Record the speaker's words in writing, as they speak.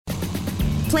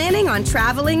Planning on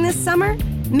traveling this summer?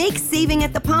 Make saving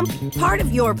at the pump part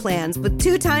of your plans with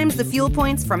 2 times the fuel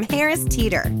points from Harris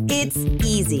Teeter. It's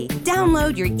easy.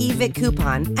 Download your eVic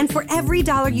coupon, and for every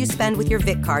dollar you spend with your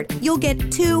Vic card, you'll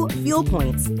get 2 fuel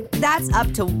points. That's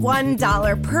up to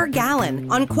 $1 per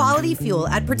gallon on quality fuel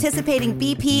at participating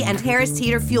BP and Harris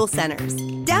Teeter fuel centers.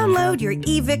 Download your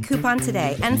eVic coupon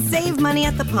today and save money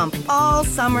at the pump all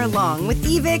summer long with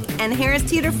eVic and Harris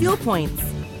Teeter fuel points.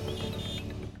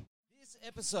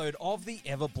 Episode of the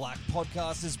Ever Black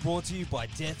podcast is brought to you by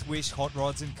Death Wish Hot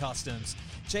Rods and Customs.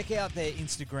 Check out their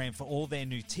Instagram for all their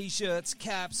new t-shirts,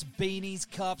 caps, beanies,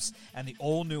 cups, and the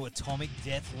all-new Atomic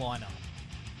Death lineup.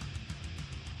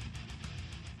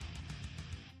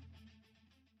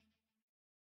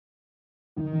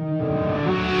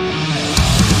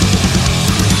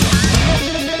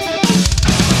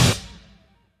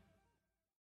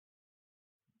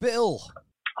 Bill.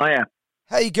 Hiya.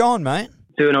 How you going, mate?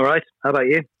 Doing all right. How about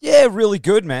you? Yeah, really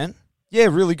good, man. Yeah,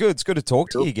 really good. It's good to talk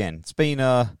to you again. It's been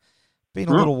a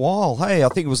little while. Hey, I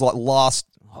think it was like last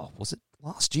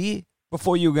year?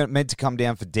 Before you were meant to come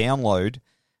down for Download,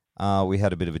 we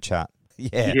had a bit of a chat.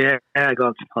 Yeah. Yeah,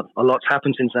 God, a lot's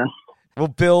happened since then. Well,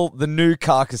 Bill, the new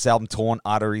Carcass album, Torn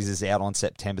Arteries, is out on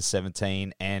September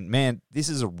 17, and man, this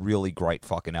is a really great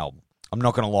fucking album. I'm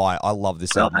not going to lie, I love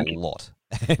this album a lot.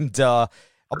 And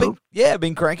I've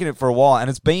been cranking it for a while, and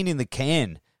it's been in the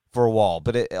can for a while,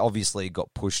 but it obviously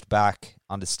got pushed back,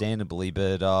 understandably.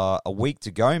 But a week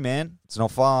to go, man. It's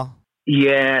not far.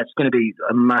 Yeah, it's going to be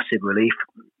a massive relief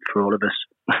for all of us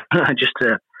just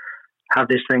to have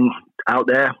this thing out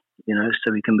there,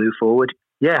 so we can move forward.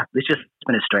 Yeah, it's just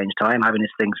been a strange time having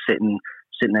this thing sitting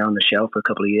there on the shelf for a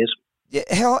couple of years. Yeah,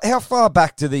 how far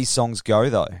back do these songs go,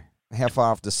 though? How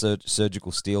far after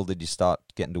Surgical Steel did you start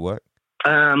getting to work?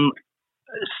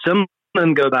 Some of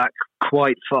them go back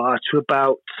quite far to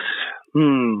about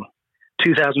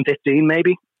 2015,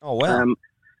 maybe. Oh, wow.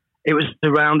 It was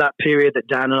around that period that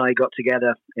Dan and I got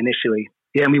together initially.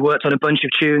 Yeah, and we worked on a bunch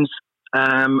of tunes,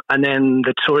 and then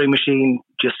the touring machine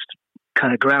just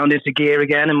kind of ground into gear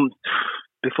again, and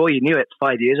before you knew it,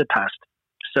 5 years had passed.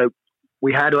 So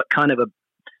we had kind of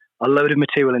a load of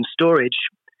material in storage,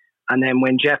 and then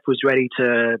when Jeff was ready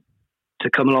to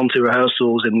come along to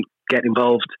rehearsals and get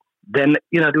involved, then,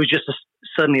 there was just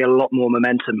suddenly a lot more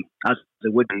momentum, as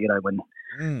there would be, when,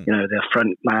 the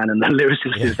front man and the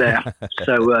lyricist is there.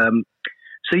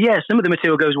 So yeah, some of the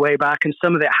material goes way back, and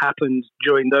some of it happened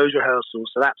during those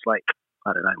rehearsals. So that's like,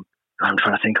 I don't know, I'm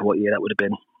trying to think of what year that would have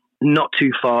been. Not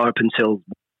too far up until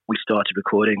we started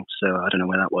recording. So I don't know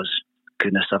when that was.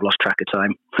 Goodness, I've lost track of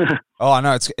time. Oh, I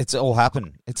know. It's all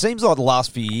happened. It seems like the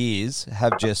last few years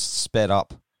have just sped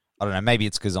up. I don't know. Maybe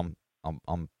it's because I'm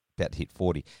about to hit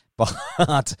 40, but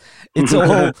it's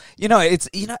all,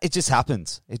 it just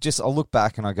happens. I look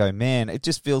back and I go, man, it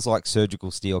just feels like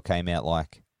Surgical Steel came out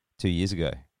like 2 years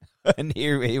ago, and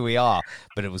here we are.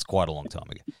 But it was quite a long time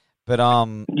ago. But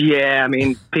yeah, I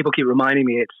mean, people keep reminding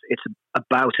me it's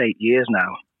about 8 years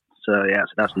now. So yeah,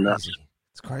 so that's nuts.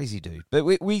 It's crazy, dude. But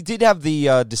we did have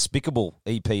the Despicable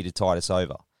EP to tide us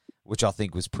over, which I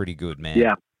think was pretty good, man.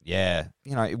 Yeah. Yeah.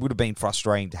 It would have been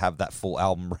frustrating to have that full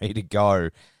album ready to go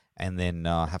and then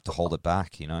have to hold it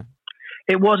back,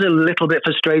 It was a little bit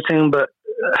frustrating, but,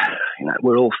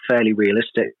 we're all fairly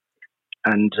realistic.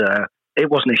 And it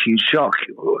wasn't a huge shock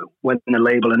when the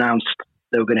label announced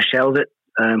they were going to shelve it,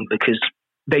 because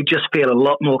they just feel a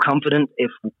lot more confident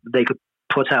if they could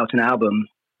put out an album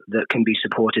that can be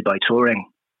supported by touring.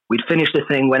 We'd finished the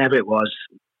thing whenever it was,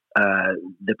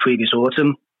 the previous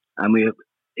autumn, and we were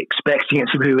expecting it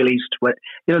to be released.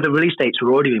 The release dates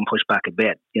were already being pushed back a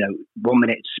bit. 1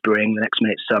 minute it's spring, the next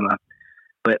minute it's summer.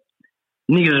 But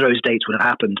neither of those dates would have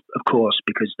happened, of course,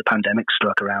 because the pandemic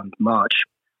struck around March.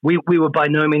 We were by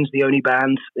no means the only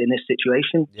band in this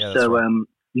situation. Yeah, so right.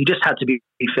 You just had to be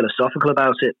philosophical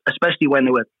about it, especially when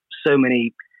there were so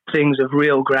many things of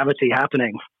real gravity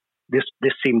happening. This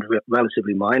seemed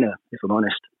relatively minor, if I'm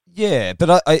honest. Yeah,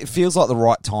 but it feels like the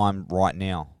right time right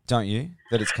now, don't you?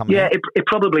 That it's coming out? It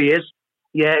probably is.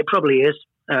 Yeah, it probably is.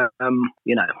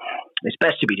 It's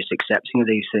best to be just accepting of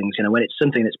these things. When it's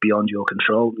something that's beyond your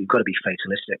control, you've got to be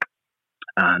fatalistic.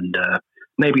 And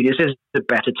maybe this is a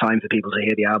better time for people to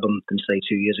hear the album than, say,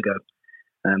 2 years ago.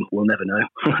 We'll never know.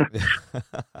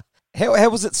 How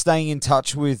was it staying in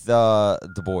touch with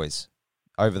the boys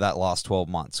over that last 12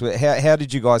 months? How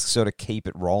did you guys sort of keep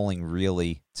it rolling,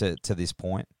 really, to this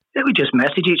point? Yeah, we just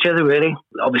message each other, really.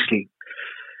 Obviously,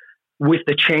 with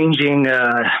the changing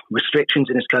restrictions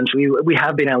in this country, we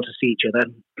have been able to see each other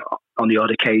on the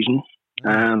odd occasion.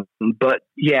 But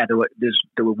yeah, there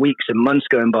were weeks and months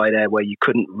going by there where you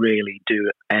couldn't really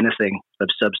do anything of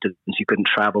substance. You couldn't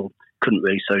travel, couldn't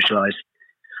really socialize.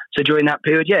 So during that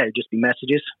period, yeah, it'd just be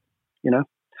messages, you know.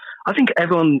 I think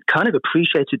everyone kind of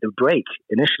appreciated the break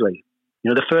initially. You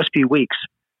know, the first few weeks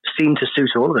seemed to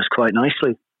suit all of us quite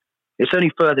nicely. It's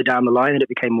only further down the line that it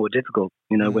became more difficult,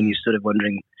 you know, when you're sort of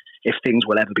wondering if things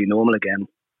will ever be normal again.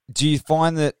 Do you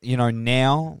find that, you know,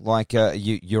 now, like,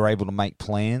 you're able to make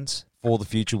plans for the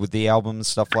future with the album and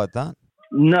stuff like that?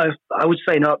 No, I would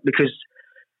say not, because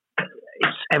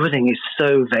everything is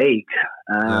so vague.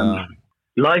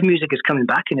 Live music is coming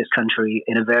back in this country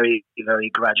in a very, very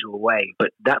gradual way,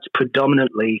 but that's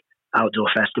predominantly outdoor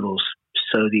festivals.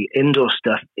 So the indoor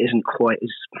stuff isn't quite as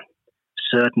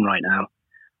certain right now.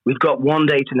 We've got one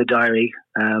date in the diary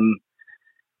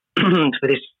for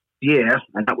this year,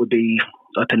 and that would be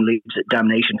up in Leeds at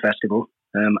Damnation Festival,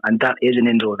 and that is an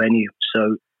indoor venue.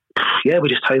 So, yeah, we're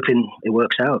just hoping it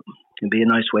works out. It'd be a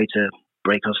nice way to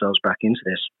break ourselves back into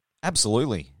this.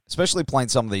 Absolutely, especially playing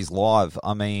some of these live.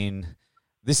 I mean,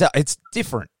 it's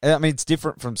different. I mean, it's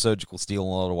different from Surgical Steel in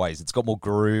a lot of ways. It's got more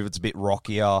groove. It's a bit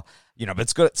rockier, you know, but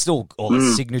it's got still all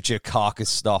the signature Carcass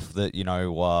stuff that, you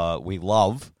know, we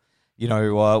love. You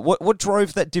know, what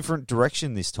drove that different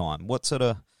direction this time? What sort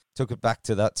of took it back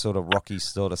to that sort of rocky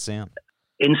sort of sound?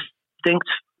 Instinct,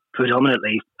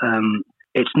 predominantly.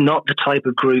 It's not the type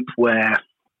of group where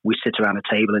we sit around a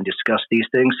table and discuss these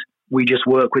things. We just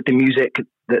work with the music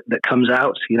that comes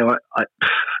out. You know,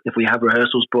 if we have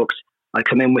rehearsals booked, I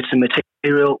come in with some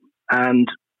material and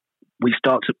we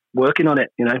start working on it,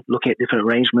 you know, looking at different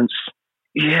arrangements.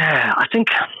 Yeah, I think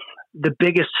the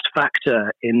biggest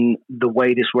factor in the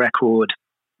way this record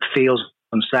feels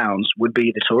and sounds would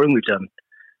be the touring we've done.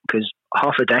 Because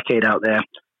half a decade out there,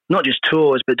 not just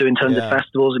tours, but doing tons of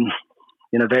festivals and,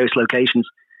 you know, various locations.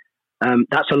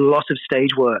 That's a lot of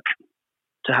stage work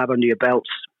to have under your belts.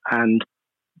 And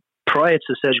prior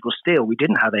to Surgical Steel, we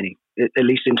didn't have any, at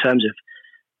least in terms of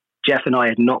Jeff and I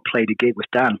had not played a gig with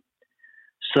Dan.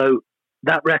 So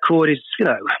that record is, you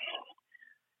know,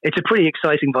 it's a pretty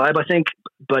exciting vibe, I think,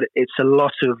 but it's a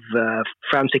lot of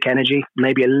frantic energy,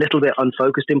 maybe a little bit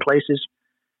unfocused in places.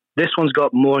 This one's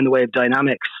got more in the way of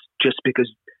dynamics, just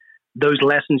because those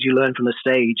lessons you learn from the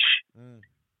stage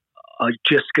are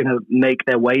just going to make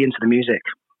their way into the music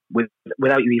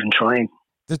without you even trying.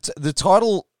 The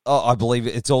title, I believe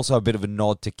it's also a bit of a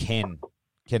nod to Ken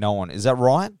Owen. Is that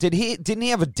right? Didn't he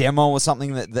have a demo or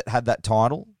something that had that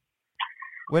title?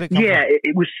 Where'd it come from?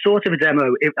 It was sort of a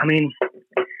demo.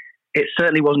 It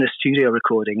certainly wasn't a studio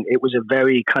recording. It was a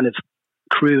very kind of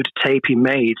crude tape he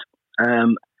made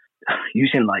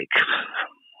using, like,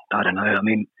 I don't know,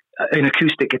 an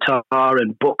acoustic guitar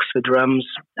and books for drums,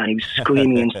 and he was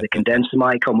screaming into the condenser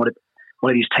mic on one of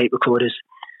these tape recorders.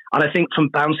 And I think from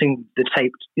bouncing the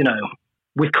tape, you know,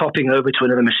 with copying over to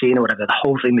another machine or whatever, the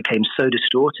whole thing became so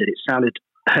distorted. It sounded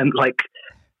like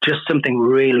just something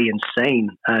really insane.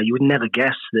 You would never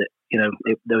guess that, you know,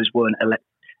 those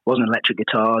wasn't electric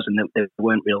guitars and they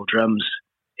weren't real drums.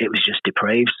 It was just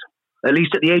depraved. At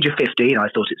least at the age of 15, I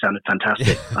thought it sounded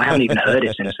fantastic. I haven't even heard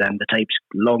it since then. The tape's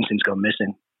long since gone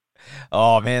missing.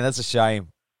 Oh, man, that's a shame.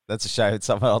 That's a shame. It's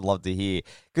something I'd love to hear.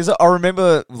 Because I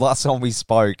remember last time we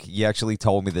spoke, you actually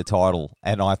told me the title,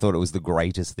 and I thought it was the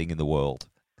greatest thing in the world.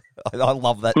 I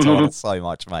love that title so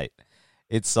much, mate.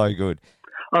 It's so good.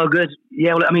 Oh, good.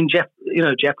 Yeah, well,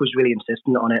 Jeff was really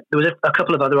insistent on it. There was a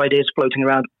couple of other ideas floating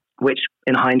around, which,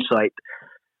 in hindsight,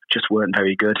 just weren't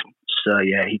very good. So,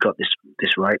 yeah, he got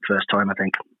this right first time, I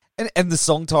think. And the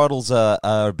song titles are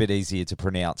a bit easier to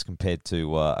pronounce compared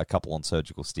to a couple on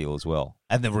Surgical Steel as well.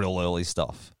 And the real early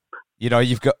stuff. You know,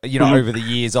 you've got, you know, over the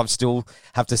years, I've still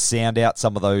have to sound out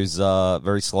some of those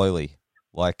very slowly,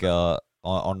 like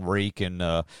on Reek, and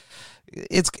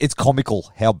it's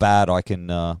comical how bad I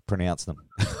can pronounce them.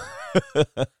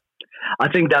 I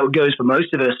think that goes for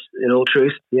most of us, in all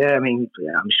truth. Yeah, I'm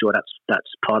sure that's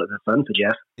part of the fun for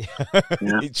Jeff.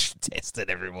 Yeah. He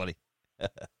tested everybody.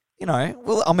 You know,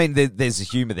 well, there's a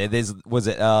humour there. Was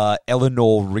it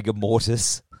Eleanor Rigor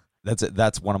Mortis?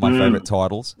 That's one of my favourite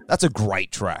titles. That's a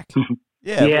great track.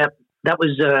 Yeah, that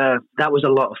was a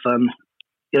lot of fun.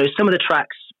 You know, some of the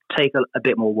tracks take a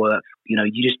bit more work. You know,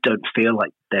 you just don't feel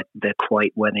like they're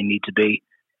quite where they need to be.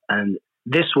 And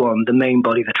this one, the main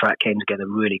body of the track came together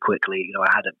really quickly. You know,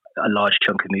 I had a large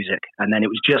chunk of music, and then it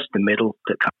was just the middle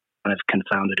that kind of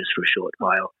confounded us for a short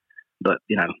while. But,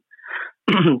 you know,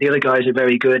 the other guys are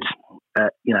very good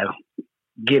at, you know,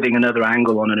 giving another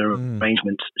angle on an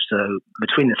arrangement. So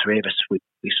between the three of us, we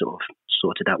sort of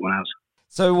sorted that one out.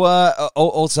 So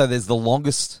also there's the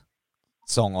longest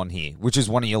song on here, which is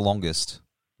one of your longest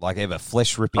like ever.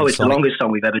 Flesh ripping. Oh, it's Sonic. the longest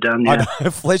song we've ever done. Yeah. I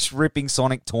know, Flesh ripping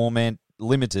Sonic Torment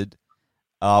Limited,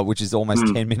 which is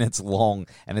almost 10 minutes long,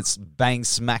 and it's bang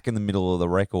smack in the middle of the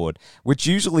record. Which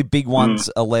usually big ones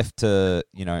are left to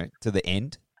to the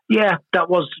end. Yeah, that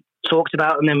was talked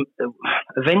about, and then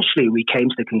eventually we came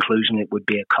to the conclusion it would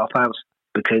be a cop-out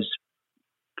because,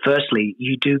 firstly,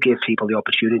 you do give people the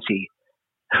opportunity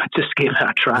to skip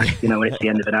that track, when it's the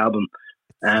end of an album.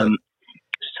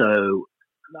 So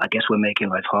I guess we're making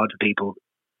life hard for people.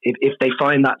 If they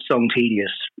find that song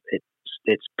tedious,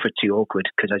 it's pretty awkward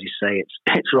because, as you say,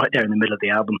 it's right there in the middle of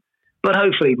the album. But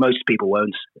hopefully most people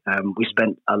won't. We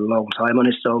spent a long time on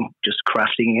this song, just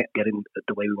crafting it, getting it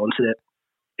the way we wanted it.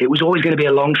 It was always going to be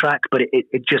a long track, but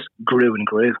it just grew and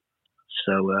grew.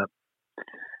 So,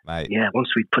 Mate. yeah, once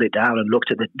we put it down and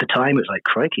looked at the time, it was like,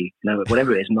 crikey,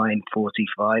 whatever it is,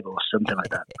 9:45 or something like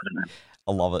that. I don't know.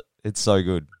 I love it. It's so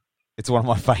good. It's one of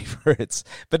my favorites.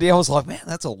 But yeah, I was like, man,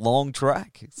 that's a long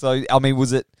track. So, I mean,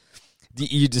 was it,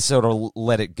 you just sort of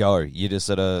let it go? You just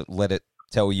sort of let it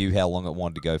tell you how long it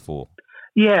wanted to go for?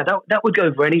 Yeah, that would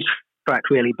go for any track,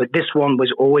 really. But this one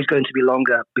was always going to be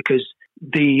longer because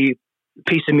the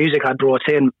piece of music I brought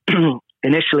in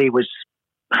initially was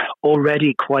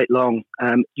already quite long.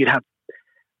 You'd have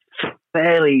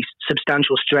fairly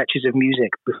substantial stretches of music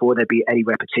before there'd be any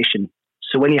repetition.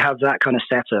 So when you have that kind of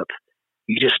setup,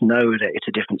 you just know that it's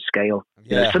a different scale.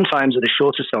 Yeah. Sometimes with a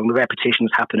shorter song, the repetitions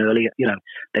happen earlier.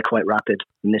 They're quite rapid,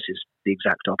 and this is the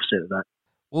exact opposite of that.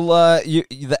 Well,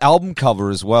 the album cover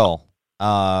as well,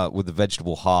 with the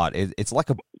vegetable heart, it's like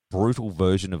a brutal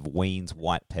version of Ween's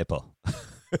White Pepper,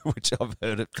 which I've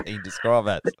heard it being described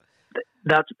as.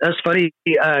 That's funny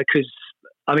because,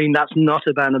 that's not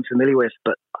a band I'm familiar with,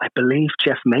 but I believe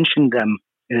Jeff mentioned them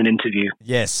in an interview.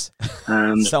 Yes,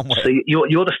 somewhere. So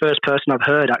you're the first person I've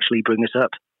heard actually bring this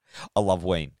up. I love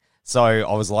Ween. So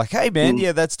I was like, hey, man,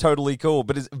 yeah, that's totally cool.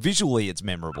 But visually, it's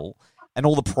memorable. And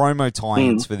all the promo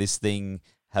tie-ins for this thing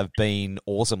have been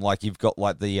awesome. Like, you've got,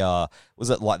 like, was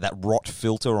it like that rot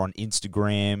filter on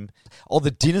Instagram? Oh,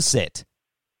 the dinner set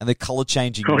and the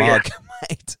color-changing mug. Yeah.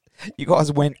 Mate, you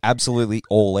guys went absolutely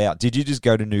all out. Did you just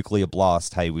go to Nuclear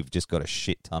Blast? Hey, we've just got a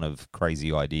shit ton of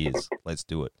crazy ideas. Let's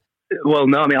do it. Well,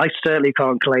 no, I certainly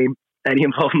can't claim any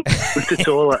involvement with it at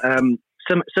all.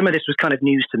 Some of this was kind of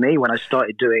news to me when I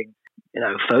started doing,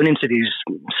 phone interviews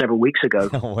several weeks ago.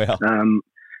 Oh, wow.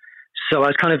 So I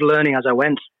was kind of learning as I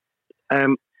went.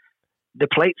 The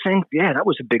plate thing, yeah, that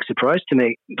was a big surprise to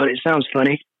me, but it sounds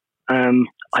funny.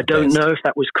 I don't know if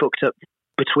that was cooked up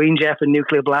between Jeff and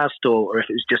Nuclear Blast or if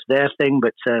it was just their thing,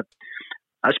 but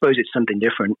I suppose it's something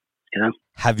different,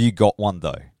 Have you got one,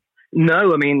 though?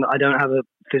 No, I don't have a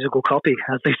physical copy,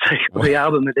 as they say, of the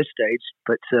album at this stage,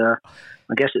 but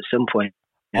I guess at some point,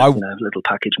 a little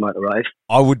package might arrive.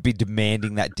 I would be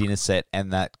demanding that dinner set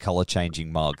and that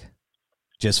color-changing mug.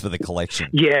 Just for the collection.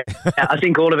 Yeah, I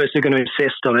think all of us are going to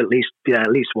insist on at least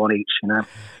one each,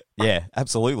 Yeah,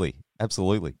 absolutely.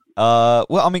 Well,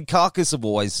 Carcass have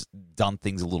always done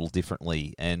things a little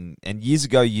differently, and years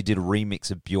ago you did a remix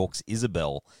of Bjork's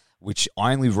Isabel, which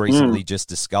I only recently just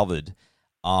discovered,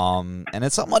 and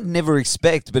it's something I'd never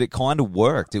expect, but it kind of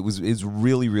worked. It was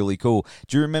really, really cool.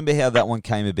 Do you remember how that one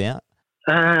came about?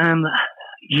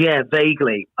 Yeah,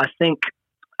 vaguely. I think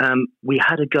we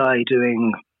had a guy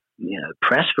doing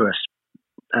press for us.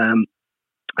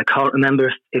 I can't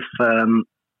remember if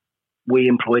we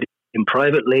employed him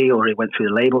privately or he went through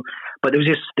the label, but there was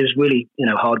this really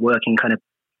hardworking kind of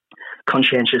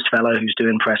conscientious fellow who's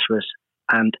doing press for us,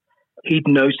 and he'd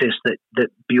noticed that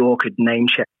Bjork had name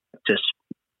checked us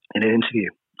in an interview.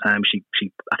 I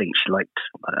think she liked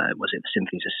was it the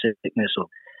Symphonies of Sickness or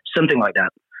something like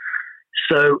that.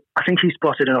 So I think he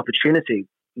spotted an opportunity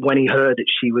when he heard that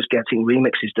she was getting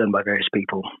remixes done by various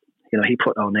people. He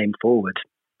put our name forward,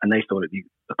 and they thought it'd be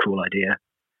a cool idea.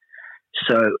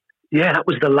 So, yeah, that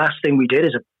was the last thing we did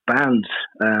as a band.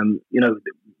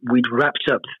 We'd wrapped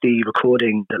up the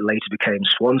recording that later became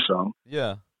Swan Song.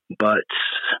 Yeah. But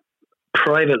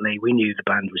privately, we knew the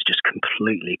band was just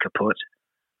completely kaput.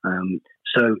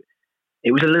 So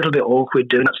it was a little bit awkward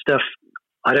doing that stuff.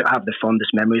 I don't have the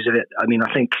fondest memories of it.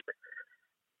 I think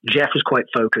Jeff was quite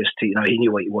focused. He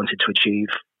knew what he wanted to achieve.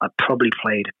 I probably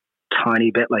played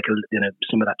tiny bit, like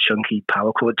some of that chunky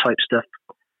power chord type stuff,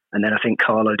 and then I think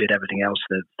Carlo did everything else,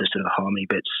 the sort of harmony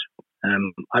bits.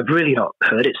 I've really not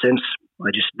heard it since.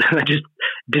 I just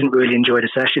didn't really enjoy the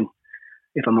session,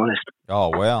 if I'm honest.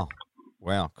 Oh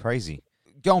wow, crazy.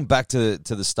 Going back to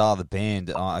the start of the band,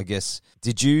 I guess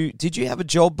did you have a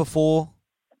job before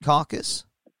Carcass?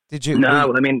 Did you? No,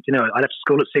 I left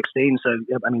school at 16, so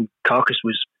Carcass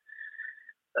was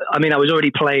I mean, I was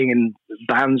already playing in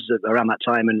bands around that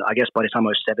time, and I guess by the time I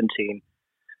was 17,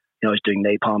 I was doing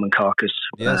Napalm and Carcass.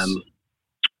 Yes.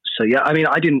 So yeah, I mean,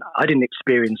 I didn't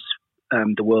experience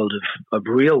the world of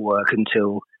real work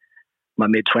until my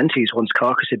mid-20s, once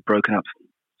Carcass had broken up. So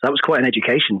that was quite an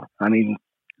education. I mean,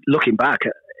 looking back,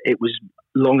 it was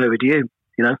long overdue,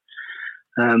 because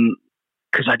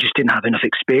I just didn't have enough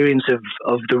experience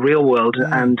of the real world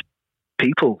and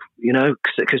people,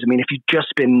 because I mean, if you've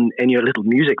just been in your little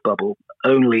music bubble,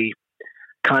 only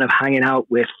kind of hanging out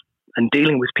with and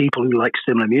dealing with people who like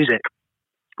similar music,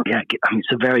 yeah, I mean,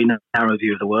 it's a very narrow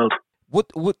view of the world.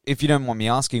 What, if you don't mind me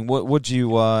asking, what would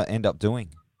you end up doing?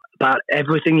 About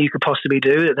everything you could possibly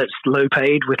do that's low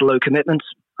paid with low commitments.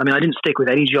 I mean, I didn't stick with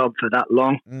any job for that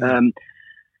long.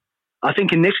 I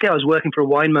think initially I was working for a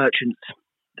wine merchant.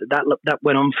 That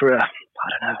went on for I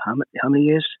don't know how many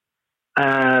years.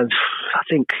 I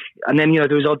think, and then there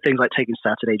was odd things like taking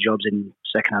Saturday jobs in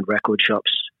secondhand record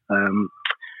shops.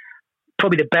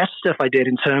 Probably the best stuff I did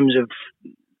in terms of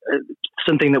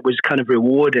something that was kind of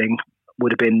rewarding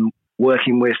would have been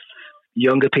working with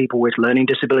younger people with learning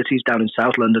disabilities down in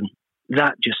South London.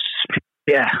 That just,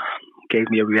 gave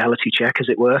me a reality check, as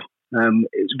it were.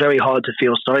 It's very hard to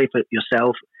feel sorry for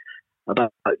yourself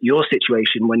about your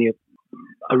situation when you're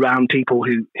around people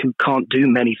who can't do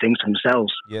many things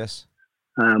themselves. Yes.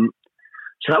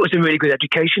 So that was a really good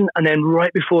education. And then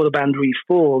right before the band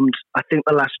reformed, I think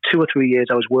the last 2 or 3 years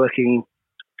I was working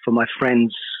for my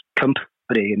friend's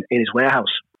company in his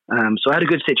warehouse. So I had a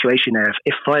good situation there.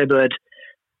 If Firebird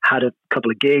had a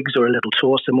couple of gigs or a little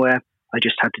tour somewhere, I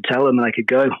just had to tell them and I could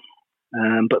go.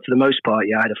 But for the most part,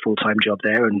 I had a full-time job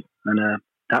there, and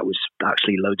that was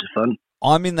actually loads of fun.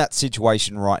 I'm in that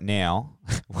situation right now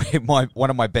where one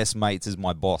of my best mates is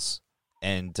my boss.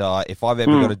 And if I've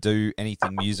ever got to do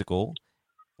anything musical,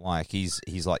 like he's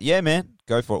like, yeah, man,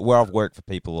 go for it. Where I've worked for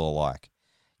people who are like,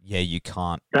 yeah, you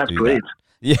can't That's do brilliant. that.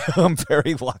 Yeah, I'm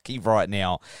very lucky right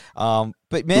now.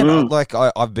 But man,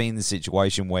 I've been in the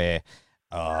situation where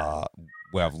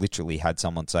I've literally had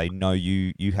someone say, no,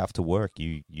 you have to work.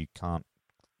 You can't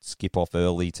skip off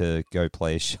early to go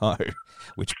play a show,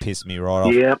 which pissed me right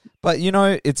off. Yeah. But,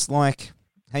 it's like,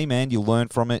 hey, man, you learn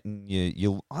from it, and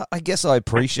I guess I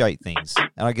appreciate things,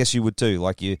 and I guess you would too.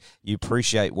 Like, you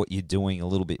appreciate what you're doing a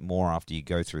little bit more after you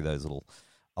go through those little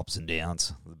ups and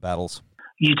downs, the battles.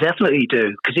 You definitely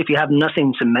do, because if you have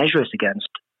nothing to measure it against,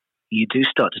 you do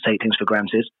start to take things for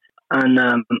granted. And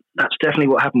that's definitely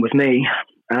what happened with me.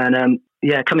 And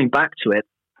coming back to it,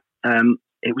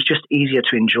 it was just easier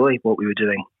to enjoy what we were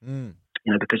doing,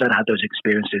 because I'd had those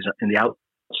experiences in the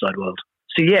outside world.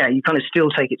 So you kind of still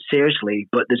take it seriously,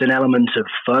 but there's an element of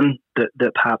fun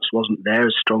that perhaps wasn't there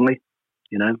as strongly,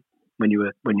 when you were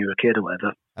a kid or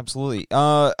whatever. Absolutely.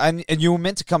 And you were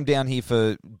meant to come down here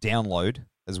for Download,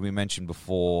 as we mentioned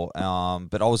before.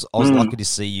 But I was lucky to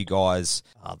see you guys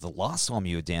the last time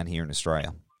you were down here in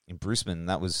Australia, in Brisbane.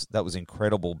 That was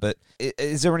incredible. But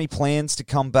is there any plans to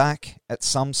come back at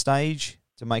some stage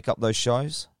to make up those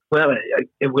shows? Well,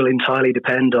 it will entirely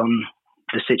depend on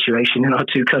the situation in our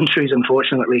two countries,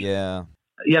 unfortunately. Yeah.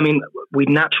 Yeah, I mean, we'd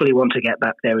naturally want to get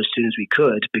back there as soon as we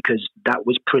could, because that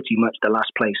was pretty much the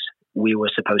last place we were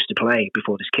supposed to play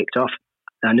before this kicked off.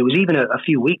 And there was even a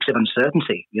few weeks of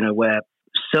uncertainty, where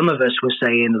some of us were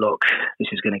saying, look,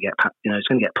 this is going to get, it's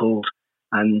going to get pulled.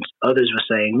 And others were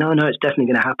saying, no, it's definitely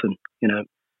going to happen.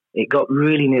 It got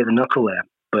really near the knuckle there.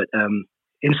 But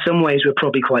in some ways, we're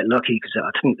probably quite lucky, because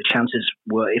I think the chances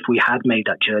were, if we had made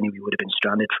that journey, we would have been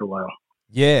stranded for a while.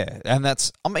 Yeah, and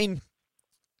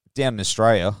down in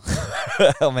Australia,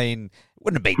 it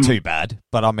wouldn't have been too bad,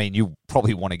 but you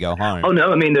probably want to go home. Oh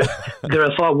no, there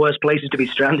are far worse places to be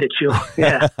stranded, sure.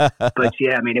 Yeah, but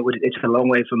it's a long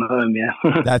way from home. Yeah,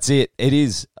 that's it. It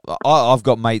is. I've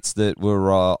got mates that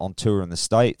were on tour in the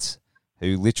States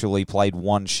who literally played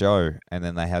one show and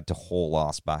then they had to haul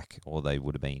ass back, or they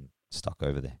would have been stuck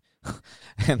over there.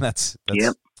 And that's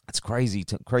crazy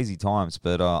times.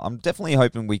 But I'm definitely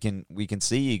hoping we can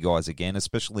see you guys again,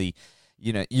 especially.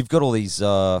 You've got all these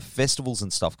festivals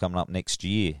and stuff coming up next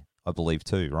year, I believe,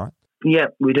 too, right? Yeah,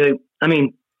 we do.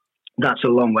 That's a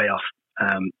long way off.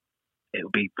 It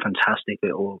would be fantastic if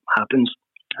it all happens.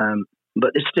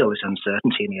 But there's still this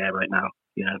uncertainty in the air right now.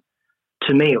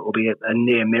 To me, it will be a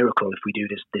near miracle if we do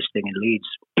this thing in Leeds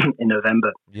in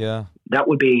November. Yeah. That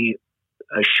would be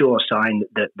a sure sign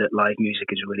that live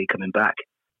music is really coming back.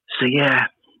 So,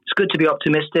 it's good to be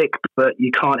optimistic, but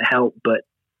you can't help but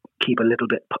keep a little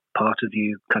bit part of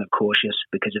you kind of cautious,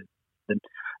 because of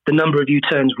the number of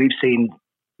U-turns we've seen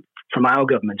from our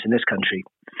government in this country.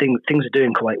 Things are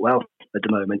doing quite well at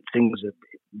the moment. Things are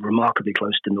remarkably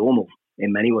close to normal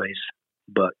in many ways.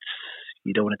 but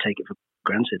you don't want to take it for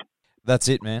granted. That's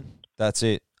it, man. That's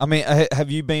it. I mean, have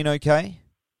you been okay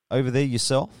over there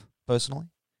yourself, personally?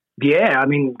 Yeah, I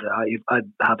mean, I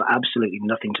have absolutely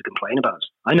nothing to complain about.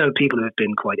 I know people who have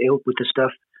been quite ill with the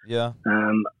stuff. Yeah.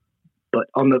 But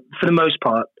for the most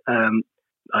part,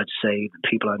 I'd say the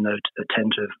people I know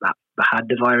tend to have had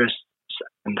the virus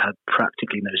and had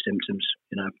practically no symptoms,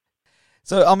 you know.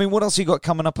 So, I mean, what else you got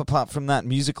coming up apart from that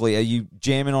musically? Are you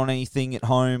jamming on anything at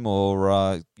home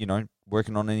or,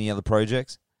 working on any other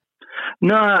projects?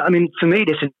 No, I mean, for me,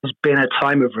 this has been a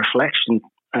time of reflection.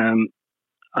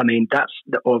 I mean,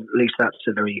 or at least that's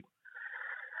a very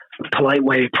polite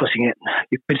way of putting it.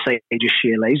 You could say just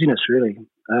sheer laziness, really.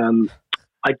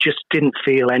 I just didn't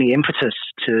feel any impetus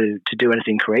to do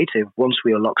anything creative once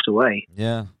we were locked away.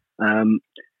 Yeah.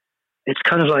 It's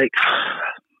kind of like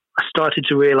I started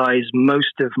to realize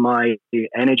most of my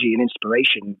energy and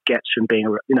inspiration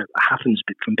happens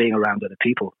from being around other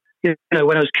people. You know,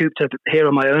 when I was cooped up here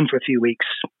on my own for a few weeks,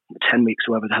 10 weeks,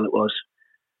 whatever the hell it was,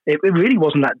 it really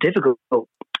wasn't that difficult.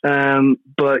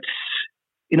 But,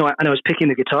 you know, and I was picking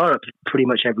the guitar up pretty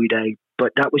much every day,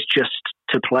 but that was just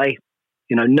to play,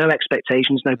 you know, no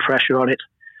expectations, no pressure on it.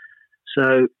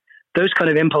 So those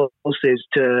kind of impulses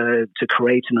to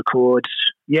create and record,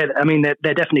 yeah, I mean,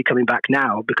 they're definitely coming back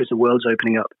now because the world's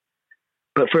opening up.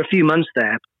 But for a few months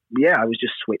there, yeah, I was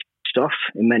just switched off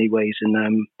in many ways.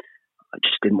 And I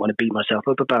just didn't want to beat myself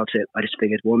up about it. I just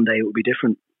figured one day it would be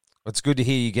different. It's good to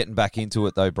hear you getting back into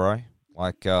it, though, bro.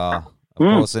 Like, of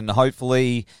course, and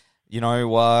hopefully, you know,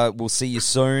 we'll see you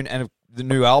soon. And the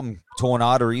new album, Torn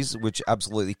Arteries, which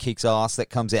absolutely kicks ass, that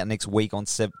comes out next week on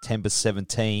September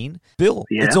 17. Bill,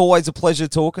 It's always a pleasure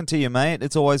talking to you, mate.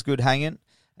 It's always good hanging.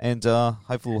 And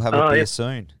hopefully we'll have a beer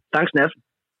soon. Thanks, Nev.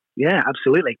 Yeah,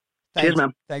 absolutely. Cheers,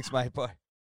 man. Thanks, mate. Bye.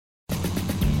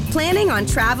 Planning on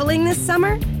traveling this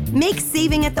summer? Make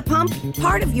saving at the pump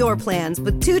part of your plans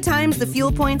with 2 times the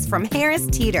fuel points from Harris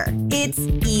Teeter. It's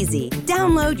easy.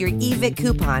 Download your eVic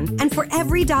coupon, and for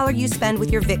every $1 you spend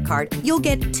with your Vic card, you'll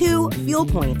get 2 fuel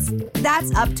points.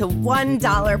 That's up to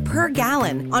 $1 per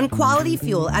gallon on quality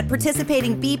fuel at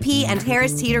participating BP and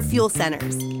Harris Teeter fuel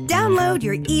centers. Download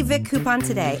your eVic coupon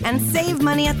today and save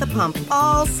money at the pump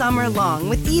all summer long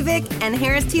with eVic and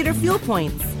Harris Teeter fuel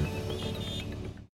points.